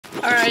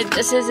Alright,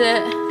 this is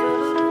it.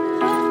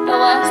 The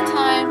last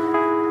time.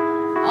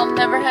 I'll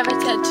never have a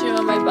tattoo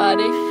on my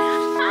body.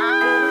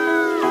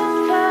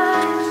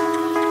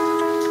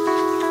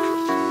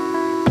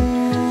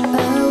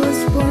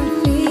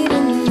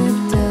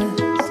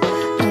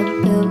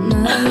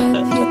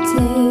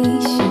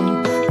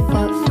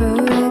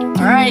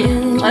 Alright,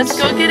 let's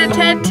go get a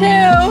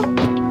tattoo.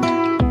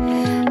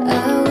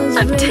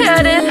 I'm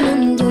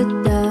tatted.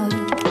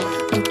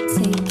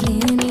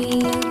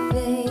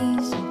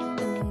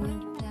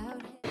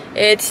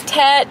 It's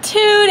tattoo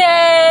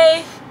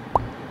day.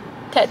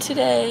 Tattoo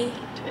day.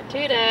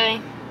 Tattoo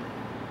day.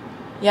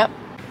 Yep.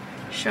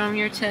 Show them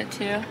your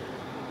tattoo.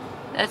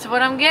 That's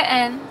what I'm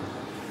getting.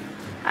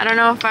 I don't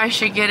know if I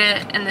should get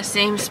it in the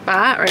same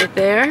spot right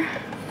there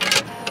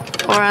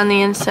or on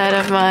the inside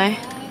of my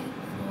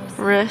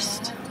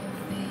wrist.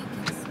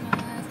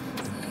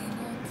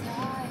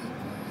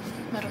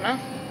 I don't know.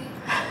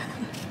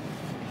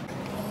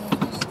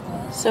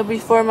 So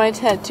before my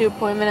tattoo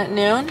appointment at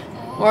noon,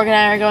 Morgan and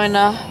I are going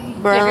to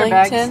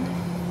Burlington.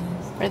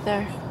 Right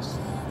there.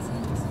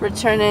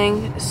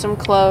 Returning some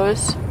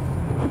clothes.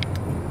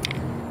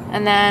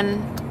 And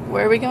then,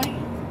 where are we going?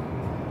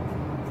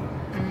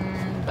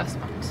 Best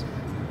Buns.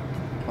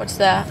 What's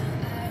that?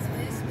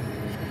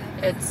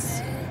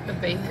 It's a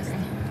bakery.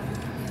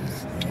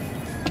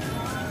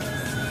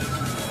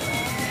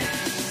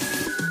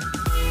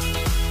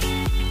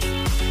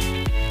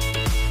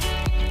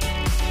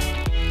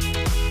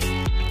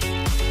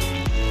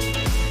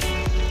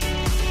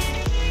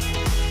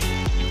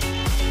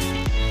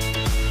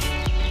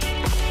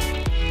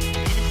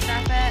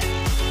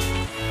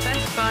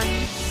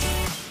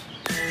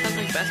 Sounds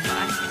like Best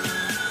Buy.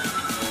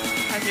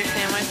 How's your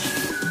sandwich?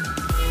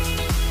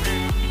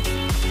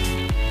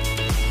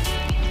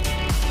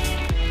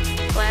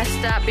 Last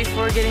stop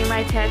before getting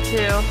my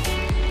tattoo.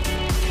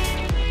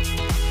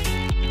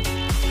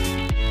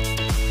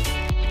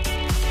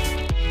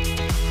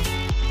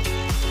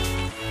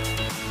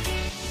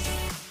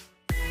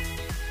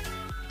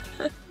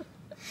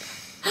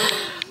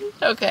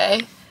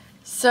 Okay,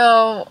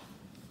 so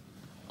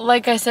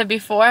like I said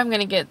before, I'm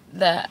gonna get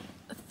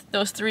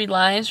those 3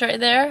 lines right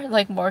there,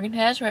 like Morgan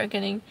has. We're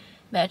getting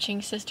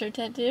matching sister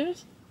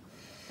tattoos.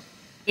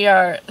 We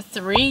are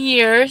 3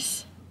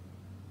 years,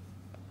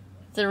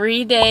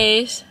 3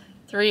 days,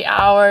 3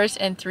 hours,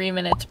 and 3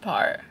 minutes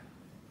apart.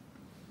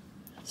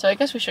 So I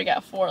guess we should have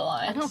got 4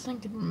 lines. I don't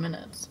think in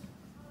minutes.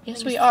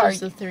 Yes, we are. It's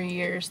the 3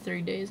 years,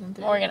 3 days, and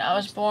 3 Morgan, hours. I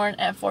was born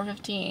at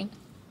 4:15.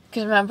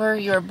 Because remember,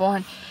 you were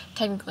born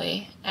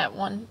technically at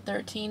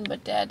 1:13,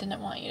 but Dad didn't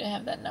want you to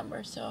have that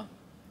number, so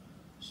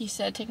he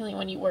said technically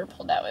when you were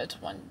pulled out, it's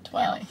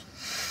 1:12.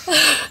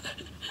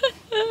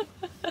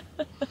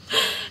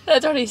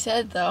 That's what he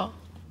said, though.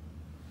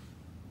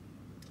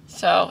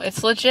 So,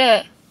 it's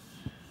legit.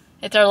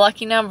 It's our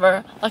lucky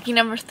number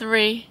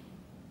 3.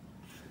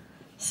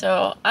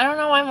 So, I don't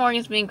know why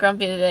Morgan's being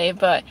grumpy today,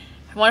 but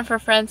one of her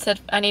friends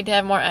said I need to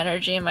have more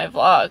energy in my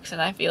vlogs,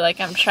 and I feel like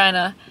I'm trying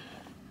to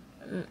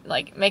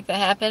like make that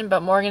happen,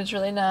 but Morgan's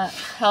really not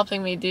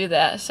helping me do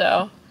that.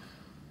 So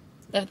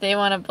if they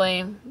want to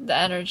blame the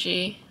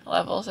energy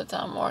levels, it's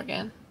on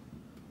Morgan.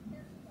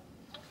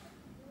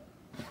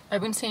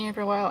 I've been staying here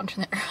for a while.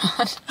 Turn that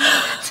on.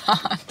 It's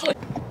on.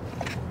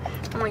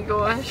 Oh my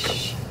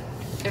gosh.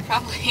 It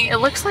It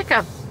looks like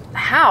a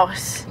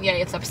house. Yeah,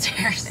 it's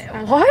upstairs.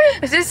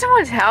 What? Is this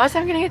someone's house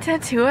I'm getting a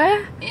tattoo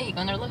at? Yeah, you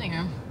go in their living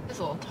room. It's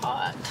a little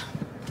taut.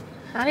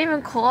 Not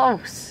even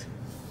close.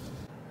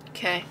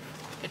 Okay,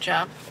 good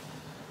job.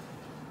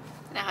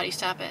 Now how do you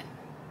stop it?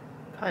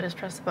 Probably just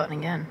press the button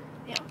again.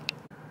 Yeah.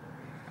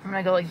 I'm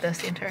gonna go like this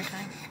the entire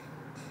time.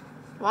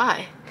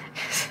 Why?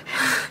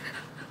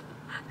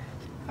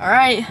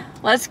 Alright,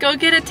 let's go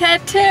get a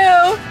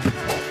tattoo!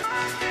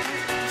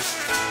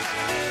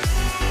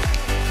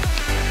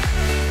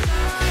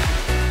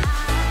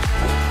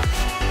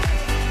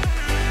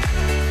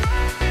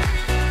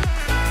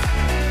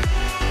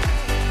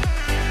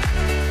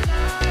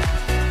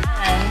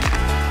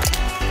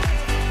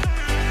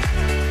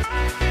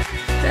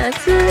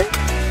 That's it.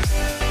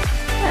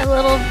 My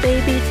little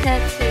baby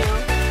tattoo.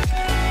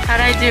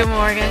 How'd I do,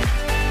 Morgan?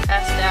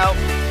 Passed out.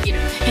 Peter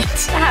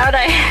pants. How'd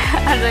I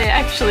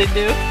actually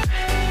do?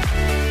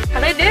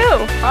 How'd I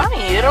do? Fine,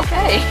 you did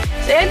okay.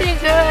 Say I did You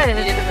good.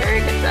 did a very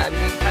good job. You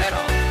didn't cry at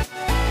all.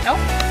 Nope.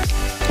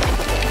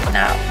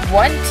 Not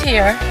one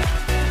tear.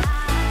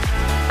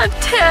 I'm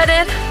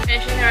tatted.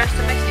 Finishing the rest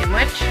of my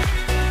sandwich.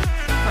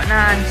 Putting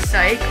on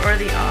Psych or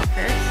The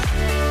Office.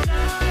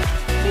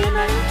 And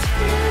I'm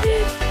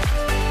tatted.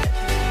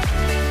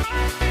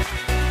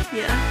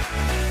 Yeah.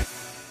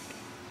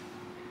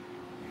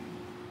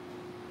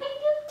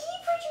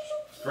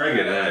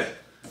 Friggin' egg.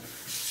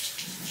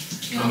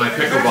 On my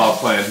pickleball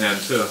playing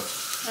hand too.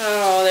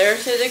 Oh,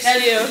 there's his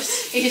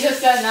excuse. He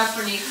just got enough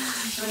when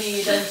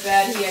he does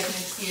bad. He has an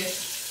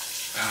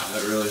excuse. Ow,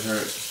 that really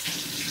hurt.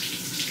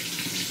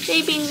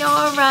 Baby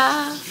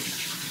Nora.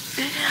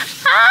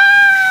 Ah!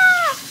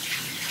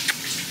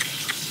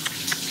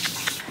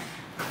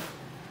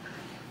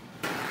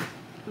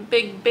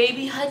 big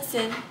baby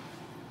Hudson.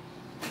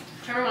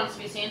 Trevor wants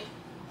to be seen.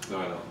 No,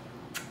 I don't.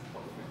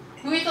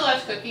 Who ate the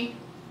last cookie?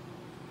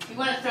 You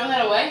want to throw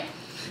that away?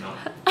 No.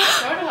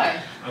 Throw it away.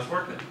 I was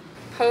working.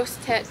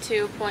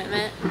 Post-tattoo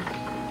appointment.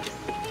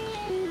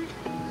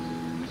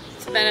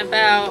 It's been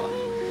about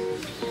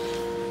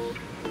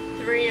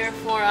 3 or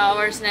 4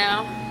 hours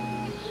now.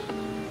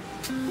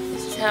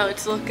 This is how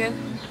it's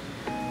looking.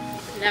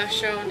 Now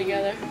show them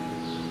together.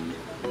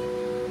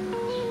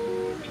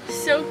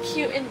 So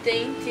cute and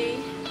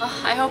dainty.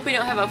 Oh, I hope we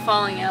don't have a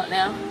falling out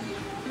now.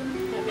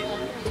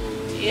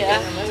 Yeah.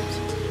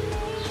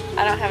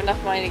 I don't have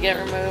enough money to get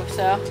it removed,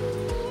 so.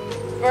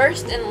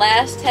 First and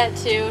last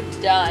tattoo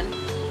done.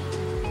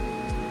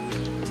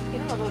 You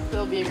don't know if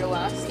it'll be your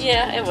last.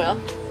 Yeah, it will.